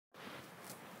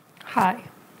Hi,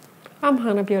 I'm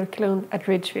Hanna Björklund at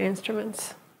Ridgeview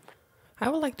Instruments. I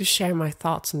would like to share my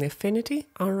thoughts on the affinity,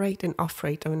 on-rate and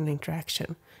off-rate of an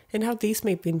interaction, and how these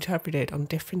may be interpreted on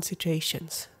different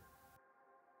situations.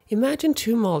 Imagine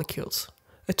two molecules,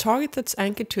 a target that's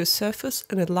anchored to a surface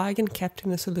and a ligand kept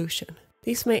in a solution.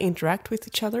 These may interact with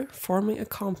each other, forming a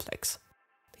complex.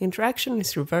 The interaction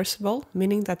is reversible,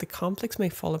 meaning that the complex may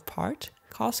fall apart,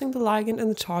 causing the ligand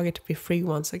and the target to be free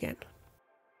once again.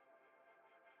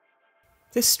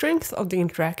 The strength of the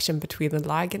interaction between the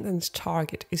ligand and the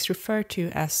target is referred to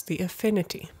as the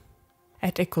affinity.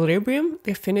 At equilibrium,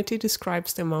 the affinity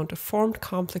describes the amount of formed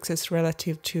complexes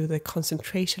relative to the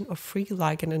concentration of free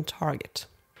ligand and target.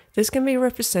 This can be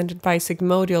represented by a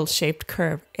sigmoidal-shaped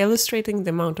curve, illustrating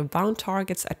the amount of bound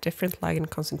targets at different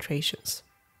ligand concentrations.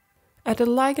 At a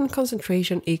ligand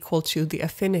concentration equal to the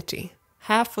affinity,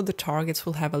 half of the targets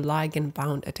will have a ligand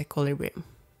bound at equilibrium.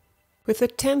 With a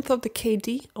tenth of the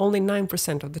Kd, only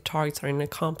 9% of the targets are in a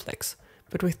complex,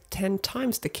 but with 10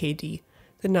 times the Kd,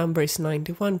 the number is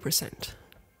 91%.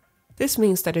 This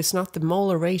means that it's not the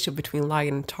molar ratio between ligand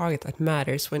and target that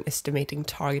matters when estimating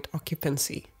target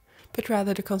occupancy, but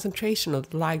rather the concentration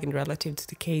of the ligand relative to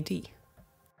the Kd.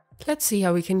 Let's see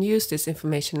how we can use this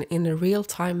information in a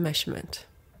real-time measurement.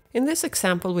 In this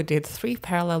example, we did 3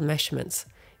 parallel measurements,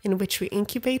 in which we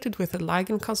incubated with a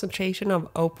ligand concentration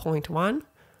of 0.1,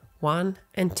 1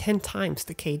 and 10 times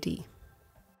the Kd.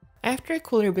 After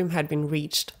equilibrium had been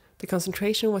reached, the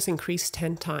concentration was increased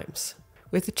 10 times.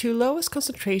 With the two lowest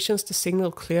concentrations, the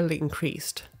signal clearly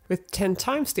increased. With 10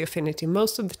 times the affinity,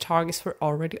 most of the targets were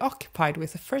already occupied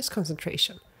with the first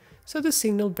concentration, so the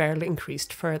signal barely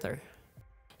increased further.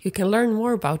 You can learn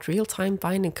more about real-time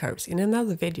binding curves in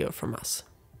another video from us.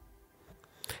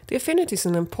 The affinity is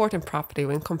an important property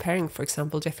when comparing, for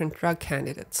example, different drug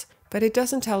candidates, but it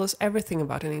doesn't tell us everything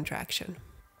about an interaction.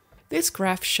 This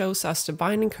graph shows us the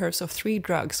binding curves of 3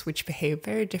 drugs which behave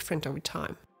very different over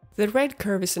time. The red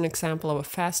curve is an example of a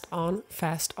fast-on,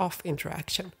 fast-off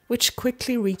interaction, which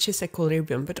quickly reaches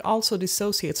equilibrium but also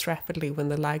dissociates rapidly when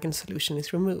the ligand solution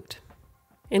is removed.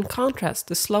 In contrast,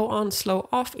 the slow-on,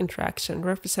 slow-off interaction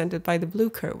represented by the blue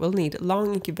curve will need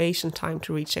long incubation time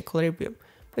to reach equilibrium,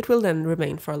 but will then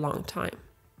remain for a long time.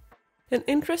 An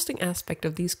interesting aspect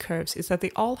of these curves is that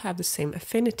they all have the same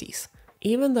affinities,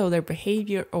 even though their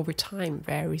behavior over time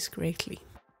varies greatly.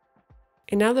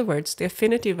 In other words, the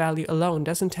affinity value alone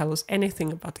doesn't tell us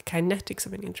anything about the kinetics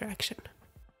of an interaction.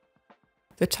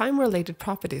 The time-related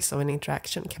properties of an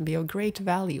interaction can be of great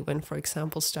value when, for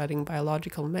example, studying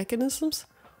biological mechanisms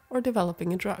or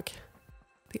developing a drug.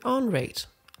 The on rate,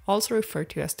 also referred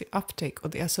to as the uptake or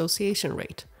the association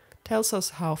rate, tells us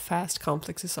how fast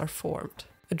complexes are formed.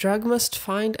 A drug must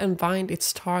find and bind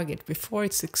its target before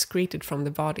it's excreted from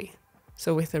the body,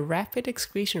 so with a rapid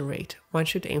excretion rate, one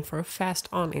should aim for a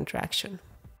fast-on interaction.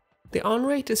 The on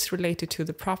rate is related to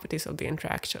the properties of the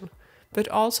interaction, but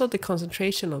also the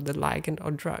concentration of the ligand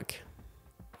or drug.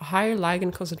 A higher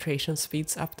ligand concentration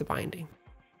speeds up the binding.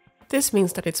 This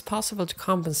means that it's possible to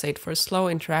compensate for a slow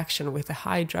interaction with a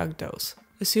high drug dose,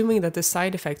 assuming that the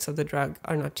side effects of the drug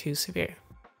are not too severe.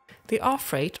 The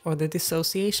off rate, or the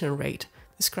dissociation rate,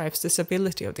 describes the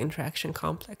stability of the interaction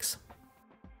complex.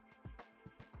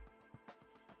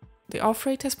 The off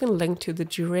rate has been linked to the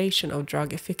duration of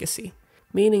drug efficacy,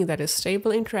 meaning that a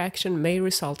stable interaction may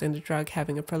result in the drug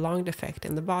having a prolonged effect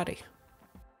in the body.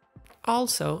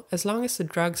 Also, as long as the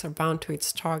drugs are bound to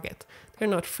its target, they are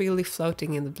not freely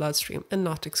floating in the bloodstream and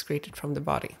not excreted from the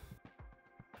body.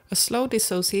 A slow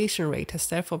dissociation rate has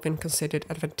therefore been considered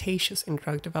advantageous in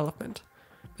drug development,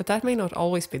 but that may not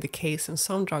always be the case, and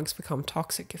some drugs become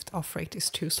toxic if the off rate is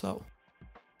too slow.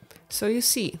 So you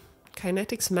see,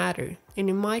 kinetics matter, and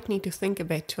you might need to think a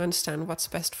bit to understand what's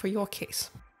best for your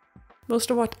case. Most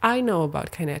of what I know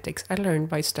about kinetics I learned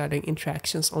by studying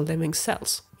interactions on living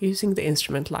cells, using the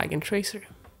instrument ligand tracer.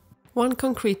 One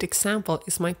concrete example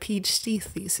is my PhD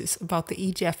thesis about the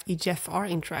EGF-EGFR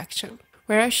interaction,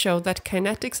 where I showed that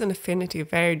kinetics and affinity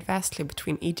varied vastly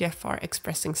between EGFR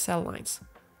expressing cell lines,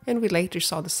 and we later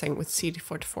saw the same with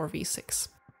CD44V6.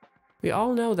 We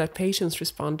all know that patients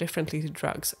respond differently to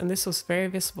drugs, and this was very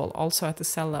visible also at the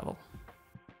cell level.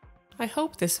 I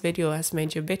hope this video has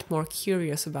made you a bit more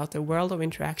curious about the world of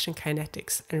interaction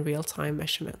kinetics and real-time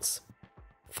measurements.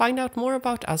 Find out more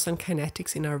about us and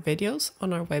kinetics in our videos,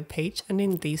 on our webpage, and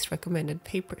in these recommended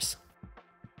papers.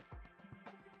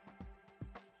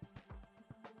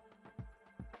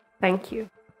 Thank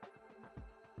you.